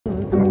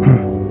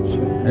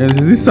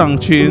Is this song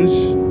change?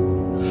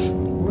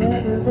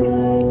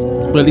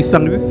 Well, the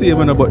song is the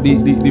same, but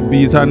the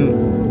beat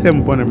and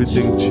tempo and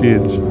everything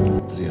change.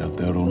 Is he out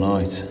there all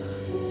night?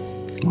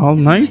 All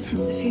night?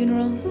 Since the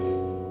funeral.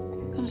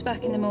 Comes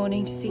back in the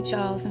morning to see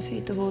Charles and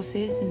feed the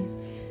horses, and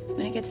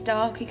when it gets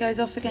dark, he goes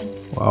off again.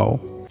 Wow.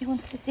 He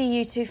wants to see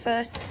you two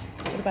first.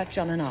 What about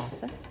John and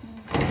Arthur?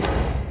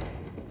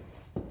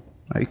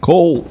 Hey,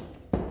 Cole.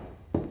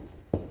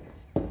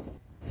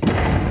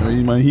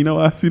 Man, he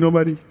don't see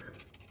nobody.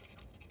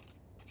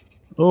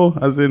 Oh,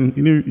 as in,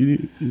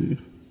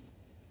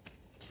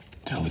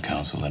 Tell the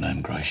council the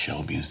name Grace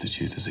Shelby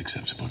Institute is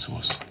acceptable to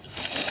us.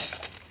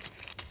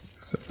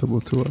 Acceptable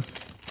to us.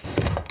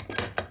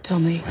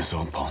 Tommy. Miss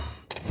Ogpon.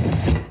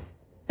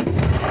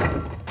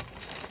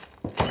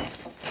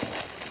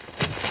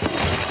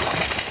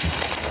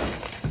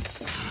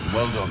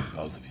 Well done,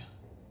 both of you.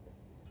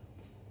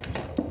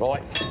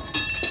 Right.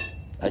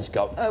 Let's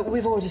go.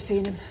 We've already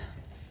seen him.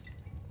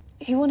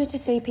 He wanted to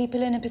see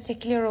people in a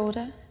particular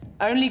order.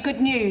 Only good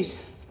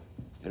news.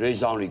 It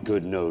is only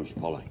good news,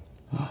 Polly.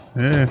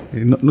 Yeah,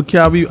 no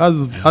can't be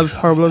as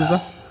horrible as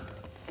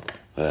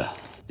that.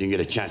 Didn't get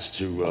a chance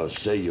to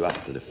see you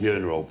after the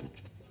funeral.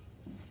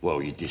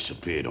 Well, you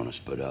disappeared on us,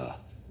 but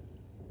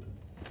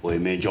well,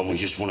 me and John, we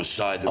just want to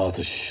say that...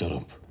 Arthur, shut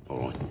up. All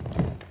right.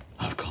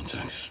 I have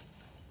contacts.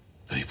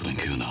 People in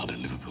Cunard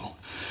in Liverpool.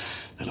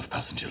 They'll have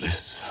passenger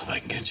lists. They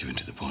can get you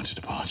into the point of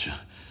departure.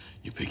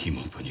 You pick him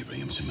up and you bring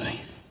him to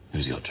me.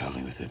 Who's he got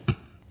travelling with him?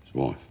 His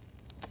wife.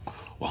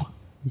 What?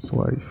 His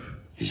wife.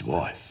 His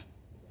wife.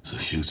 So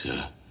shoot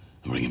her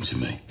and bring him to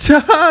me.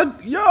 Chad,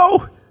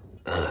 yo!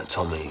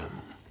 Tommy,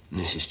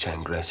 Mrs.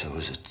 Changretta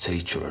was a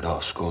teacher at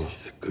our school.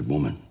 She's a good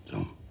woman,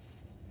 Tom.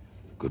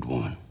 Good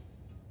woman.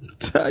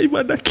 Time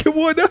and that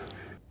kimono.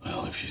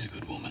 Well, if she's a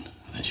good woman,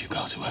 then she'll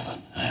go to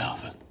heaven. Hey,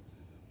 Arthur.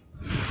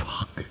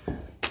 Fuck.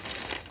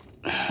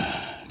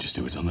 Just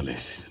do it on the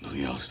list.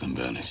 Nothing else, then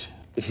burn it.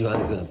 If you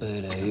ain't gonna be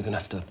there, you're gonna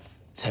have to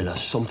tell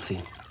us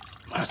something.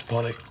 That's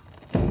Polly.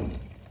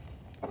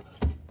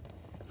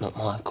 Not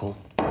Michael.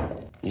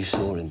 You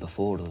saw him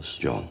before us.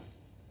 John.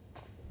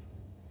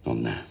 Not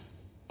now.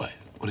 Wait,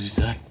 what did you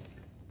say?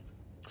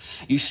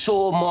 You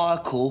saw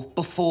Michael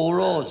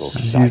before us.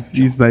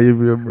 He's naive,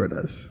 your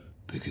brothers.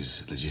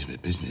 Because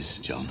legitimate business,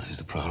 John, is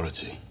the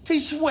priority.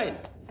 Since when?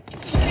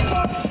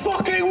 My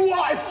fucking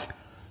wife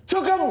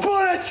took a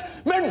bullet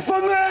meant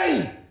for me!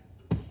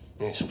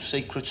 Yeah, it's all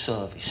secret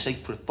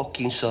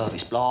fucking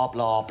service, blah,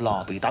 blah,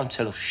 blah, but you don't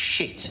tell us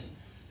shit.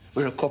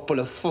 We're a couple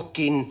of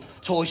fucking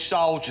toy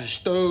soldiers.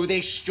 Do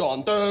this,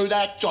 John, do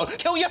that, John.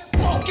 Kill your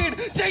fucking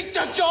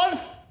teacher, John!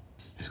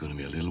 There's going to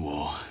be a little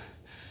war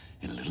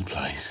in a little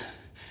place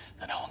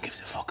that no one gives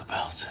a fuck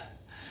about.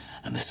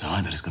 And the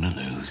side that is going to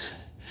lose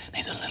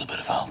needs a little bit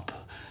of hope,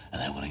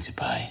 and they're willing to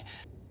pay.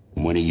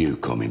 When are you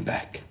coming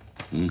back?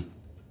 I'm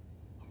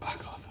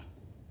back, Arthur.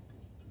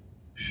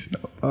 It's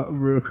not that,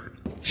 bro.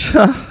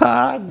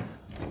 Chad.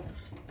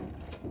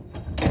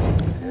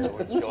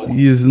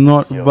 He's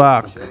not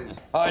back.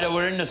 Either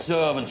we're in the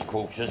servants'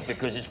 quarters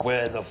because it's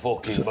where the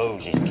fucking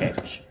booze is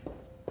kept.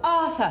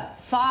 Arthur,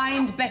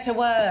 find better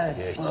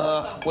words.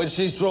 When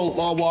she's drunk,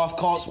 my wife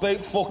can't speak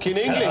fucking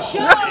English.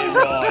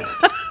 Right.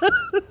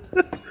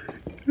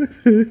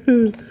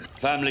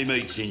 Family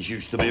meetings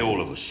used to be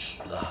all of us.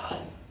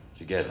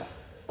 Together.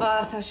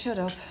 Arthur, shut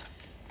up.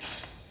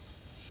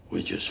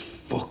 We're just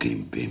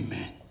fucking bin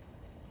men.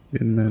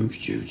 Bin men. Whose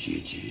duty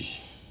it is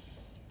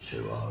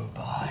to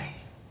obey.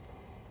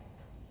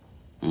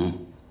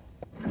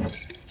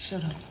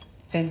 Shut up.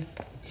 Finn.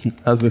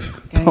 As if Go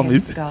and get Tommy. the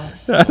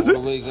cigars. What are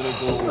we gonna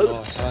do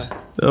all night, eh?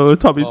 Oh,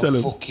 Tommy, tell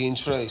him. Fucking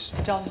trees.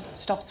 John,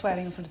 stop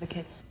swearing in front of the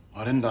kids.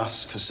 I didn't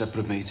ask for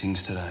separate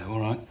meetings today, all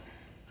right?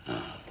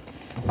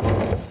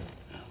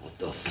 What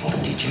the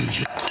fuck did you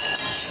just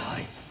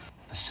say?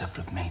 For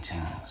separate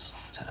meetings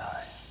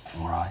today,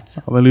 all right?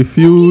 Family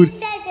feud. You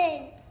can't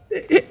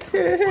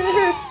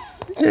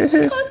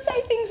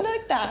say things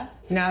like that.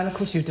 Now look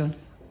what you've done.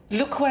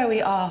 Look where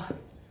we are.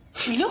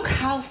 Look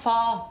how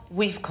far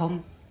we've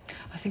come.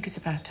 I think it's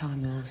about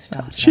time we all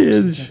start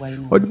Change.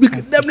 But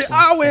they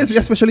always,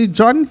 especially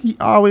John, he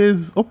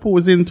always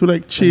opposing to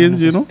like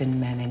change, you know. Been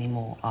men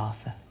anymore,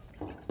 Arthur.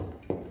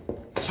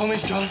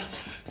 Tommy's gone.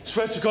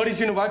 Swear to God, he's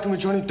in a wagon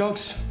with Johnny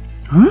Dogs.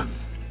 Huh?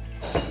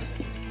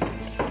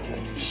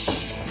 This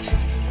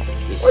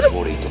is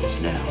what he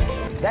does now.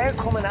 They're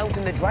coming out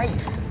in the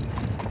drive.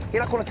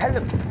 You're not going to tell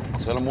them.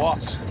 Tell them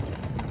what?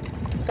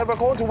 That we're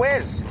going to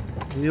Wales.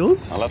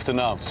 Wheels? I left a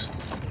note.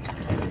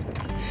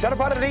 Shut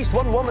about at least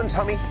one woman,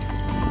 Tommy.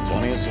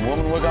 Johnny, it's the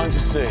woman we're going to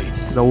see.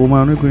 The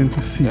woman we're going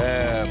to see.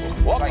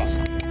 Walk on.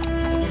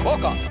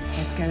 Walk on.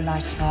 Let's go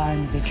light a fire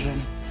in the big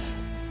room.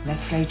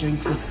 Let's go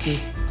drink whiskey.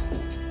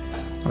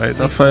 Light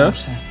a fire?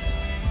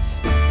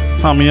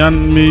 Tommy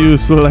and me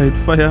used to light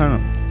fire. No?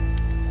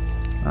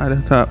 I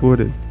thought about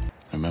it.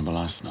 Remember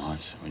last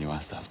night when you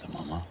asked after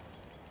Mama?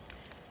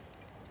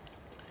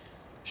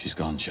 She's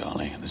gone,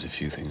 Charlie, and there's a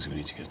few things we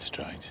need to get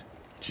straight.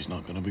 She's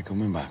not going to be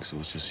coming back, so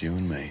it's just you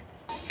and me.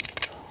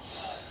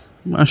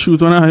 Man,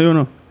 shoot on her, you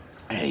know.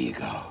 There you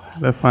go.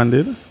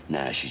 Left-handed.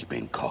 Now she's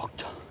been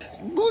cocked.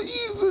 What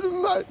you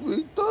gonna make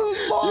me do,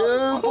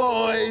 you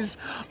boys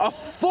are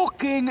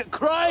fucking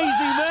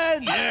crazy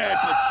men! Yeah,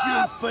 but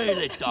you feel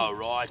it though,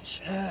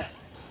 right?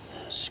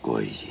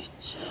 Squeeze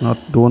it. Not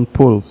don't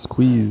pull,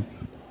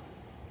 squeeze.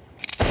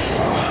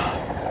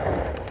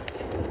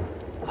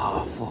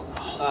 Oh,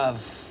 fuck.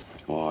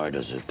 Why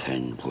does a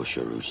pen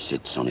pusher who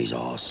sits on his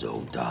arse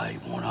all day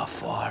want to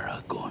fire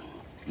a gun?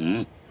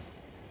 Hmm?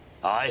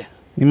 Aye?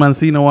 You man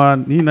see no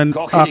one, he not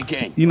Cock it asked,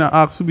 again. he not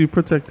asked to be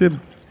protected.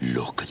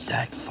 Look at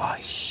that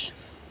face.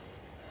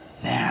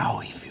 Now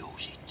he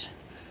feels it.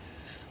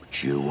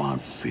 But you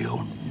won't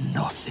feel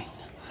nothing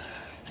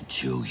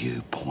until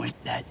you point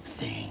that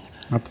thing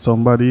At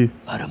somebody.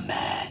 at a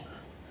man.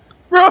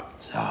 Bro!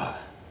 So,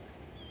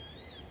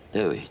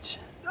 do it.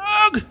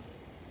 Dog!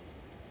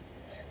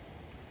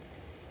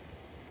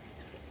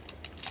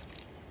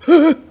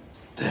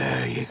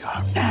 There you go.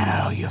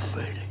 Now you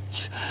feel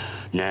it.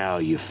 Now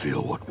you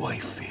feel what we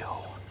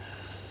feel.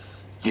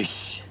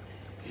 This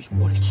is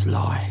what it's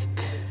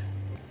like.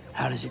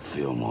 How does it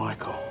feel,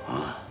 Michael?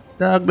 Huh?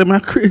 Dog, them are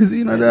crazy,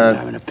 you know, Better than dog.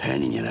 having a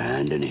pen in your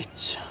hand, and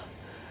it's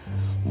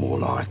more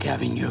like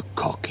having your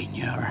cock in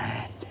your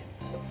hand.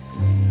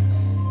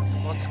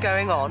 What's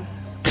going on?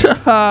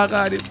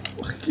 God, it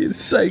fucking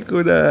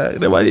psycho, dog.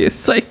 Them are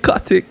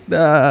psychotic,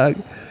 dog.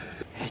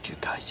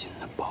 Educating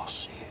the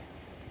boss here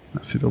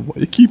I see the boy.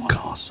 You keep, on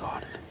our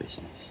side of the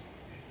business.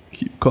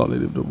 keep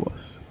calling him the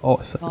boss.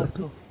 Oh, side.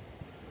 Michael.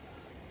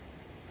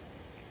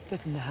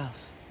 Get in the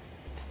house.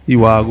 He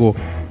wanna go.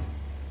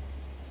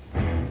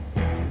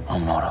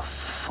 I'm not a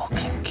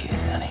fucking kid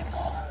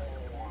anymore.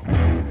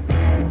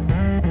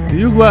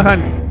 You go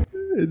ahead.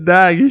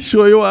 Dog, he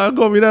sure you wanna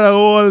come in and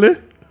hold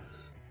it.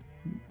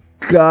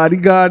 God, he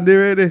got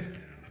there ready.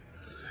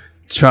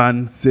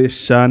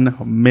 Transition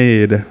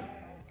made.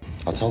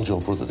 I told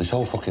your brother this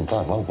whole fucking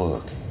plan won't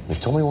work. If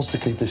Tommy wants to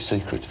keep this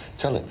secret,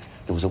 tell him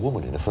there was a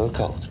woman in a fur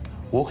coat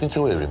walking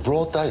through here in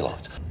broad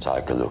daylight.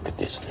 Take a look at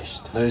this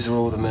list. These are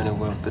all the men who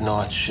worked the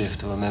night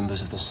shift who are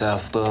members of the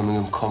South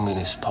Birmingham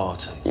Communist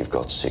Party. You've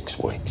got 6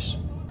 weeks.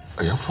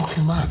 Are you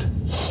fucking mad?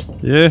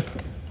 Yeah,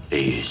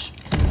 He is.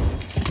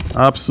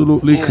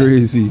 absolutely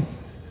crazy.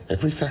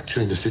 Every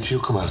factory in the city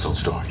will come out on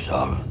strike.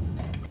 So,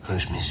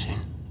 Who's missing?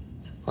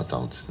 I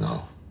don't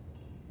know.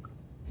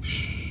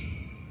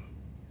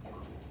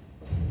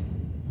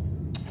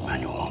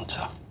 Emmanuel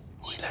Hunter.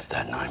 We left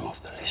that name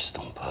off the list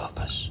on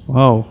purpose.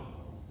 Wow.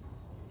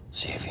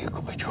 See if you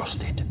could be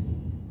trusted.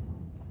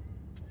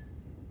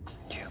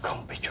 You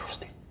can't be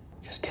trusted.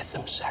 Just get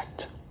them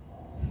sacked.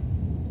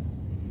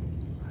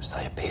 As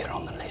they appear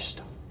on the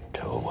list,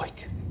 2 a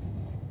week.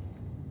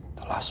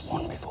 The last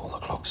one before the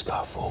clocks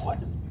go forward.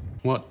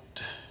 What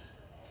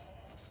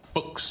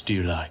books do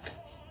you like?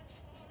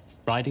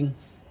 Writing?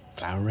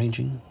 Flower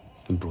arranging?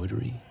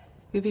 Embroidery?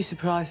 You'd be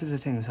surprised at the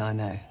things I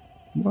know.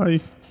 Why?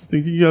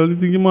 Think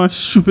you man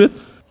stupid?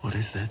 What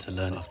is there to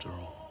learn after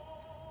all?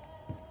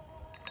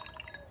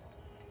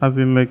 As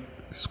in like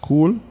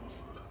school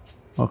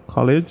or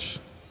college?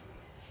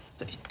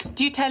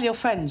 Do you tell your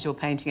friends you're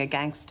painting a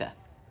gangster?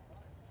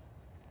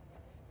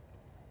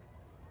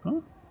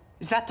 Huh?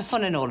 Is that the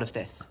fun in all of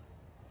this?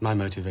 My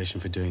motivation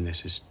for doing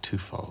this is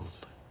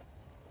twofold.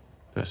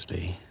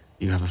 Firstly,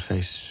 you have a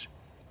face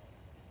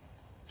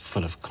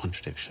full of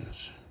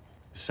contradictions.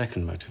 The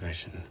second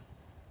motivation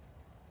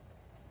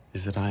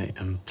is that I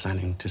am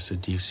planning to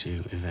seduce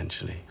you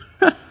eventually.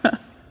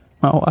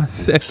 Oh,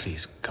 sex.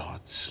 Please,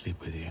 God, sleep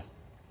with you.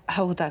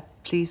 How would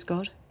that please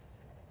God?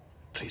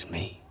 Please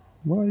me.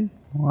 Why?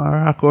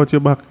 Why rock out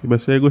your back? You better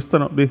say you go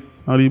stand up there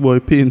and the boy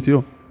paint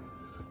you.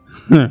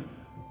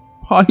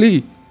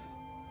 Holly.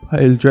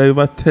 Pile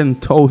driver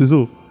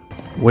 10,000.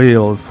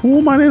 Wales.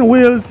 Who man in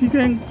Wales he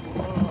can?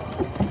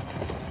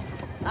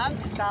 And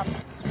stop.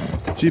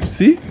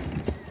 Gypsy?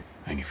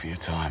 Thank you for your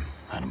time,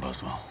 Adam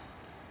Boswell.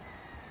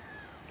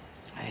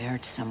 I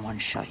heard someone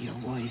shot your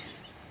wife.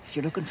 If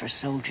you're looking for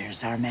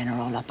soldiers, our men are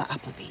all up at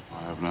Appleby.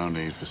 I have no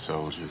need for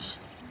soldiers.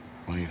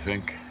 What do you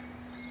think?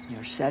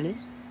 You're selling?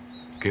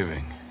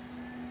 Giving.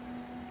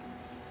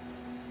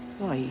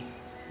 Why?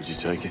 Would you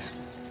take it?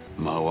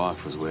 My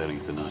wife was wailing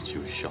at the night she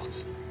was shot.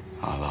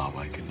 I lie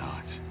awake at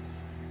night.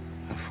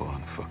 At 4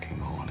 in the fucking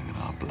morning, and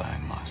I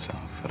blame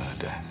myself for her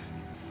death.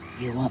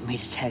 You want me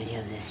to tell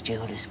you this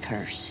jewel is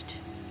cursed,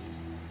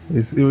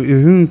 It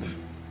isn't.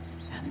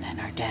 and then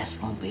her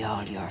death won't be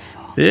all your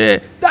fault. Yeah.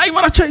 Dad, you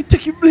wanna try to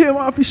take your blame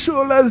off his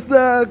shoulders,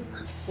 dog.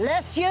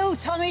 Bless you,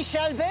 Tommy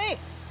Shelby.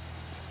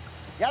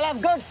 You'll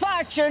have good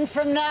fortune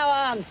from now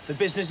on. The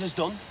business is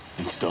done.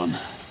 It's done.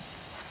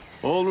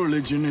 All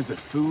religion is a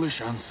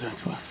foolish answer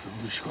to a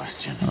foolish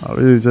question. Oh,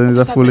 religion is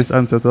a foolish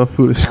answer to a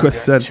foolish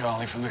question.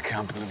 Charlie from the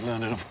camp would have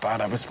learned enough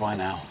bad habits by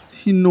now.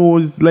 He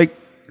knows, like,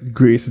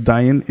 Grace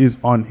dying is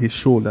on his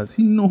shoulders.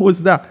 He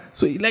knows that.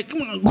 So he like,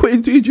 go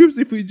into Egypt.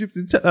 If Egypt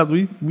is chat,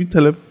 we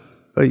tell him,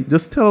 hey,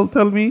 just tell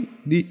me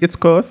it's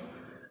cursed.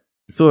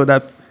 So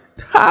that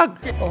tag.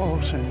 Oh,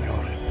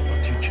 signore,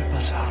 potici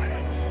passare.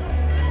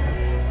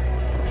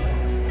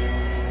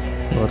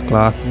 Third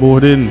class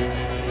boarding.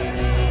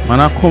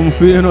 Man, I come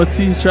for you,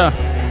 teacher.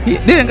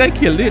 They ain't gonna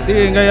kill. They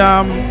ain't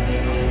gonna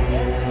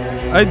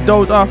I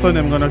doubt after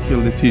them gonna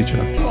kill the teacher.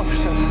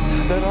 Officer,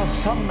 there are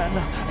some men.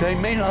 They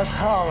mean us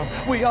harm.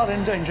 We are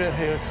in danger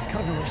here.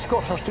 Can you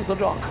escort us to the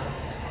dock?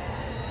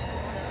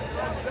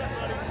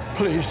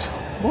 Please.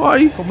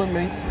 Why? Come with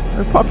me.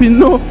 Papi,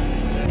 no.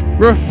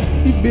 Bro,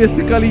 he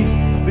basically,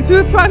 this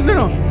is the plan, you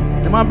know.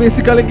 The man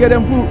basically get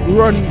them to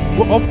run,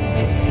 go up.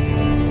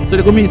 So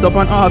they go meet up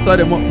and Arthur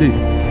them up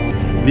there.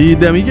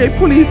 Lead them. He get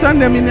police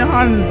and them in their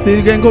hands. So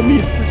you can go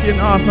meet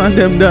freaking Arthur and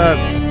them there.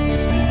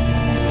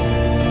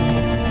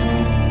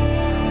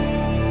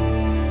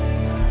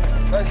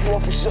 Thank you,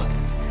 officer.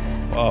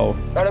 Wow.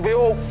 That'll be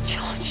all.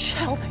 John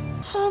Shelby,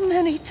 how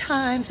many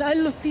times I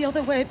looked the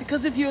other way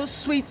because of your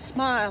sweet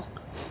smile.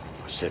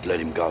 I said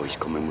let him go, he's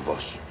coming with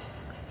us.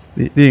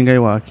 They ain't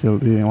gonna want to kill.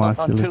 They ain't want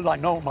to kill him. Until I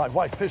know my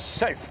wife is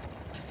safe.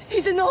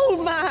 He's an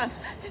old man.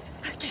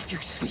 I gave you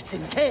sweets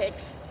and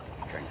cakes.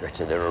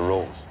 Greta, there are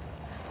rules.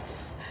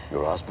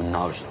 Your husband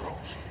knows the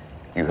rules.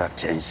 You have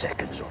 10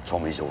 seconds or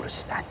Tommy's orders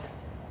stand.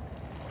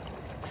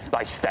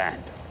 They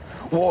stand.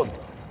 1,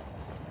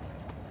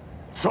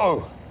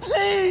 2.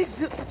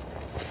 Please!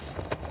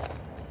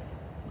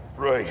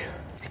 3.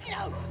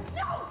 No,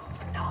 no,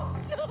 no,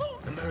 no!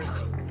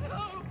 America.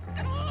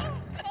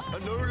 A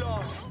new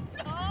life.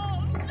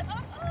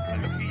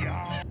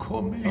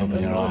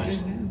 Open your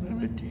eyes.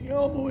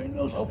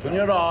 Open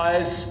your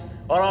eyes,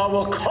 or I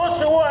will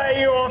cut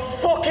away your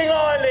fucking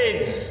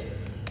eyelids!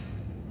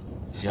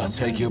 See, I'll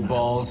take your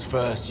balls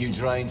first. You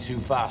drain too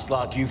fast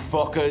like you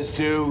fuckers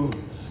do.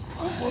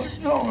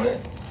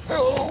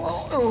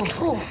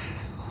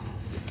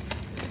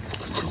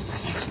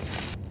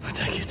 I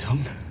take it,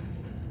 Tom.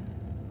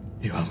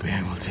 You won't be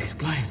able to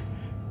explain.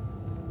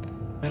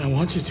 And I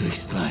want you to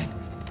explain.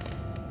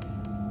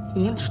 I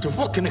want you to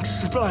fucking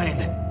explain.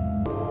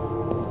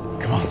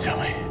 Come on, tell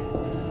me.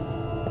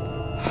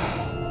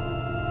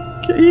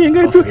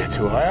 I forget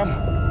who I am.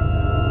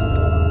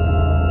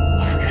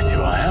 I forget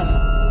who I am.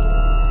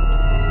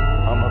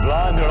 I'm a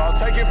blinder. I'll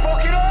take your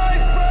fucking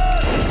eyes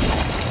first!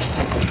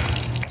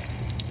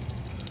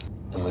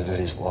 And we got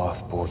his wife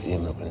aboard the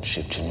immigrant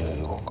ship to New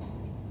York.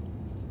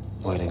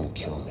 We didn't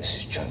kill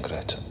Mrs.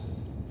 Changretta.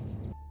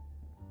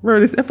 Bro,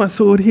 this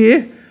episode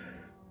here.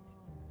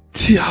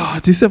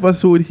 This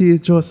episode here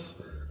just.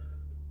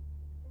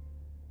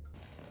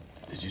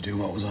 Did you do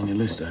what was on your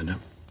list,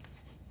 Adam?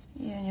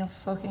 Yeah, and your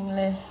fucking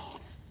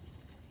lists.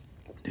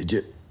 Did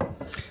you?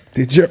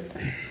 Did you?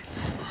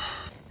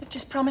 But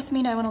just promise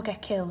me no one will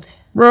get killed.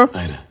 Bro.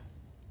 Ada,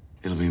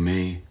 it'll be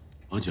me,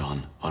 or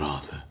John, or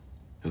Arthur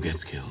who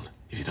gets killed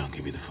if you don't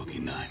give me the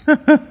fucking name.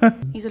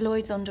 He's a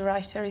Lloyd's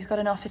underwriter. He's got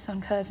an office on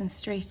Curzon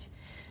Street.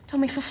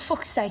 Tommy, for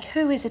fuck's sake,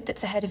 who is it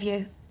that's ahead of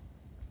you?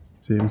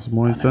 James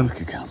Moyton. I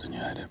could count on you,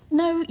 Ada.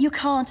 No, you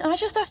can't. And I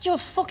just asked you a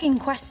fucking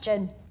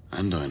question.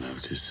 And I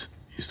notice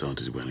you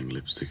started wearing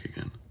lipstick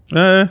again.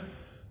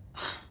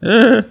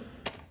 So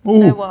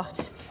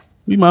what?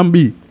 We man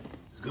be.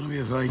 There's gonna be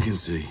a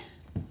vacancy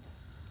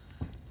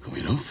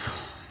coming up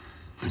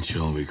at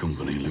Shelby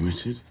Company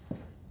Limited,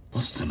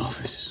 Boston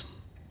office.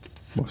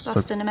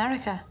 Boston,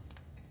 America.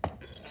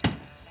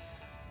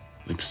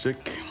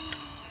 Lipstick,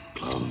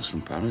 clothes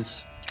from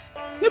Paris.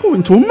 You're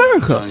going to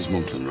America? James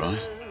Monkland,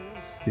 right?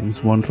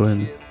 James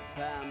Monkland.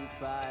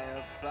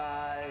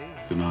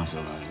 Good night,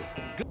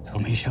 Ada.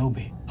 Tommy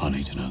Shelby. I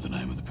need to know the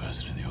name of the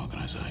person in the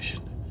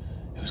organisation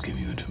who's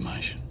giving you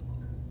information.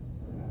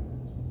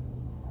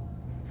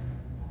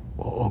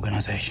 What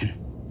organisation?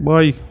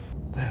 Why?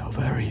 They are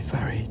very,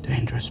 very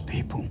dangerous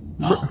people.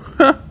 No.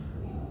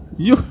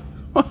 You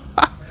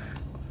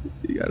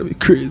gotta be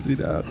crazy,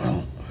 dog.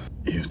 Well,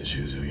 you have to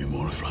choose who you're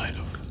more afraid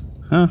of.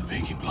 Huh? The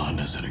Peaky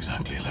Blinders at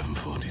exactly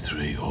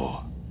 11:43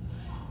 or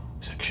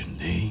Section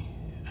D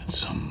at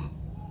some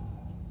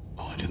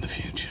point in the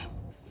future.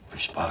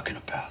 We've spoken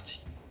about it.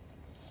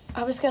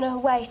 I was going to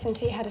wait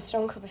until you had a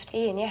strong cup of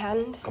tea in your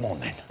hand. Come on,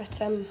 then.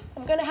 But, I'm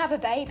going to have a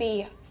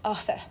baby,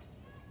 Arthur.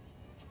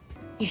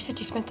 You said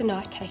you spent the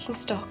night taking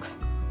stock.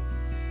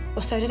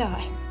 Well, so did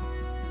I.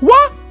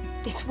 What?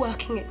 This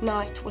working at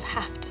night will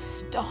have to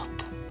stop.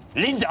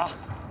 Linda!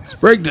 He's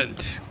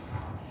pregnant.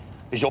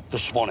 He's up to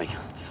Swanee.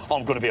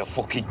 I'm going to be a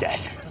fucking dad.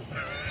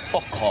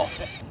 Fuck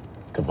off.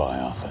 Goodbye,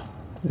 Arthur.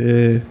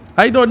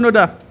 I don't know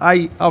that.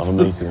 I have a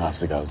meeting I have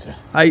to go to.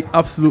 I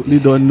absolutely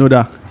don't know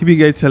that. He be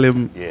guy tell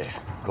him. Yeah,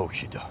 of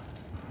course you do.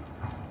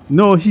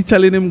 No, he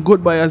telling him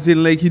goodbye as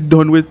in like he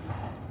done with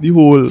the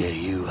whole. Yeah,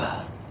 you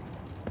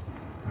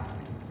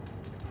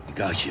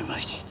got you,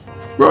 mate.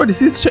 Bro,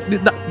 this is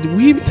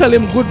we tell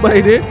him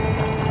goodbye there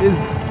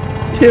is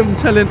him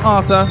telling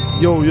Arthur,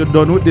 yo, you're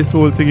done with this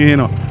whole thing, you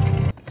know.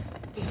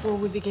 Before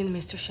we begin,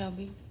 Mr.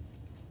 Shelby,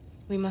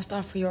 we must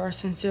offer you our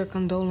sincere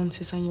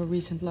condolences on your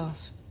recent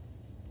loss,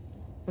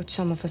 which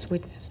some of us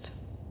witnessed.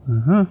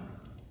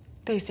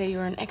 They say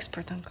you're an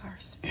expert on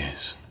cars.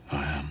 Yes,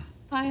 I am.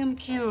 I am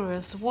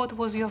curious, what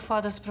was your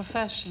father's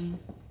profession?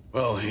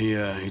 Well,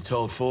 he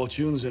told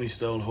fortunes and he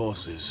stole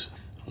horses.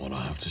 What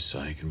I have to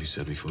say can be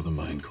said before the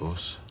main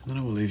course. Then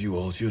I will leave you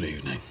all to your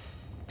evening.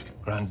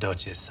 Grand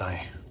Duchess,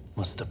 I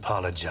must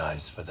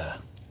apologize for the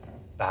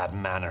bad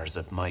manners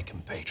of my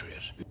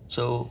compatriot.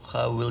 So,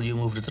 how will you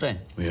move the train?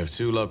 We have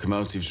 2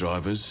 locomotive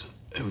drivers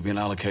who have been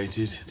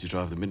allocated to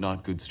drive the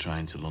midnight goods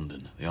train to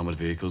London. The armoured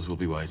vehicles will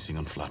be waiting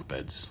on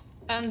flatbeds.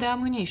 And the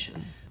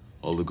ammunition?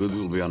 All the goods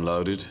will be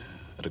unloaded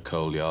at a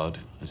coal yard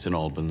in St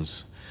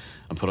Albans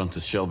and put onto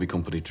Shelby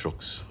Company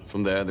trucks.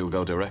 From there, they will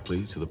go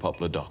directly to the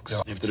Poplar Docks.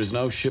 If there is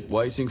no ship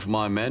waiting for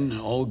my men,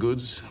 all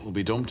goods will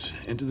be dumped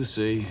into the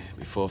sea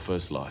before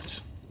first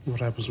light.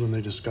 What happens when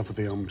they discover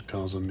the armoured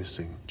cars are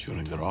missing?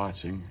 During the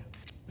rioting.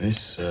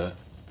 This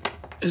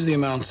is the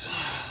amount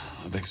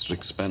of extra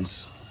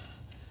expense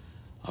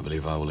I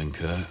believe I will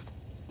incur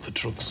for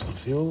trucks and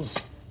fuels.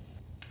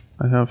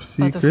 I have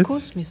secrets. But of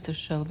course, Mr.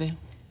 Shelby.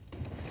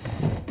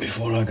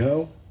 Before I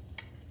go,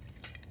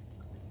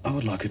 I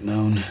would like it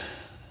known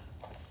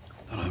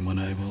that I'm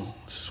unable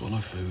to swallow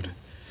food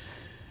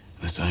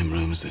in the same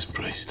room as this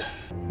priest.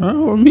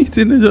 Oh, we're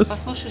meeting it just.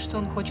 Послушай, что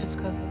он хочет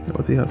сказать.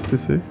 What he has to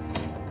say.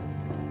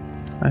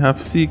 I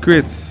have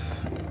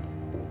secrets.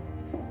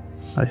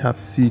 I have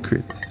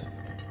secrets.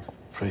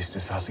 Priest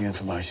is passing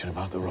information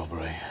about the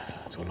robbery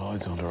to a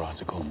Lloyd's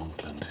underwriter called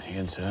Monkland. He,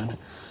 in turn,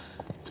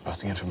 is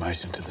passing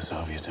information to the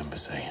Soviet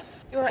embassy.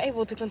 You are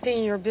able to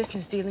continue your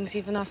business dealings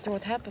even after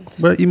what happened.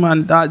 But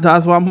man,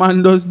 that's what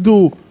man does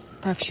do.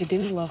 Perhaps you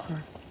didn't love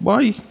her.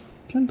 Boy,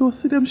 can't do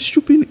see them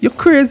stupid. You're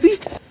crazy.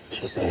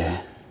 She's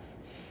here.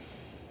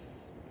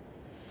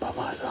 By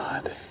my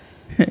side.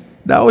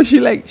 That was she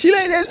like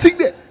that thing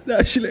there.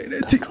 That she like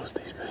that thing. Trust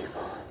these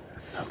people.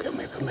 They'll give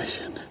me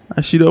permission.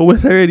 And she don't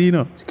wet already, you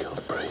know. To kill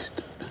the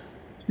priest.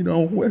 She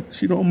don't wet.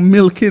 She don't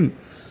milking.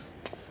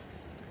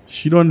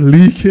 She don't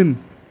leaking.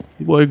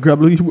 The boy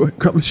grab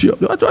she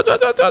up. What?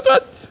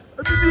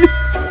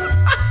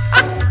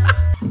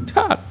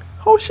 Dad,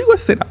 how she gonna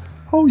say that?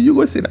 How you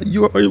gonna say that?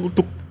 You were able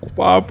to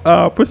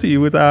proceed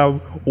with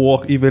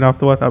walk even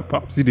after what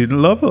perhaps you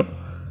didn't love her.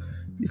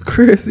 You're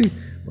crazy.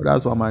 But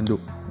that's what man do.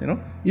 You know?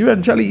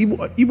 Eventually he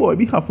boy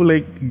be have to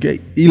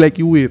like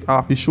you weight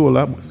off his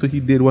shoulder. So he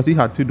did what he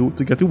had to do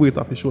to get the weight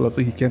off his shoulder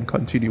so he can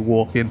continue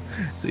walking.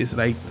 So it's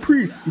like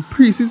priest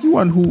is the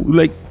one who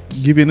like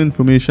giving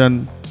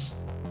information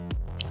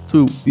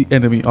to the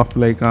enemy of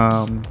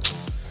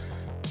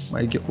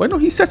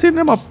he's setting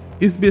them up.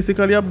 It's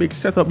basically a big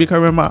setup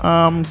because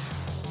remember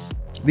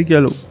the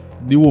girl,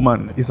 the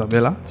woman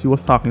Isabella, she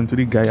was talking to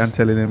the guy and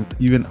telling him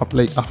even up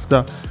like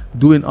after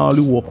doing all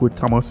the work with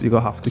Thomas, you're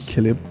gonna have to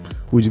kill him.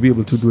 Would you be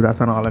able to do that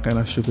and all that kind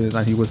of shit?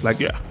 And he was like,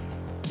 yeah,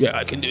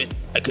 I can do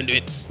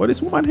it. But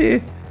this woman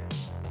here,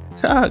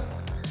 tag,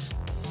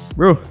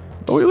 bro,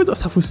 we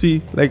just have to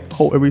see like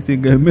how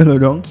everything gets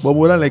mellowed down. But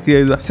more than like there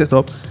is a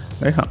setup.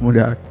 Like happen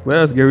that.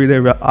 Well, let's get rid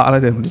of all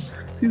of them.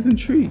 Season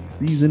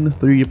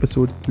 3,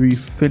 episode 3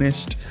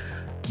 finished,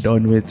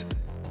 done with,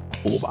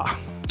 over.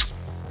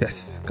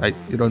 Yes,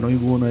 guys, you don't know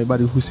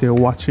anybody who's here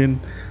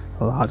watching.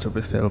 Large up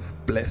yourself,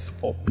 bless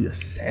up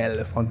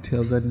yourself.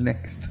 Until the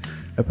next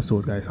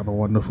episode, guys, have a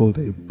wonderful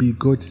day. Be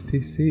good, stay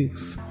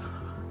safe.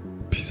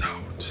 Peace out.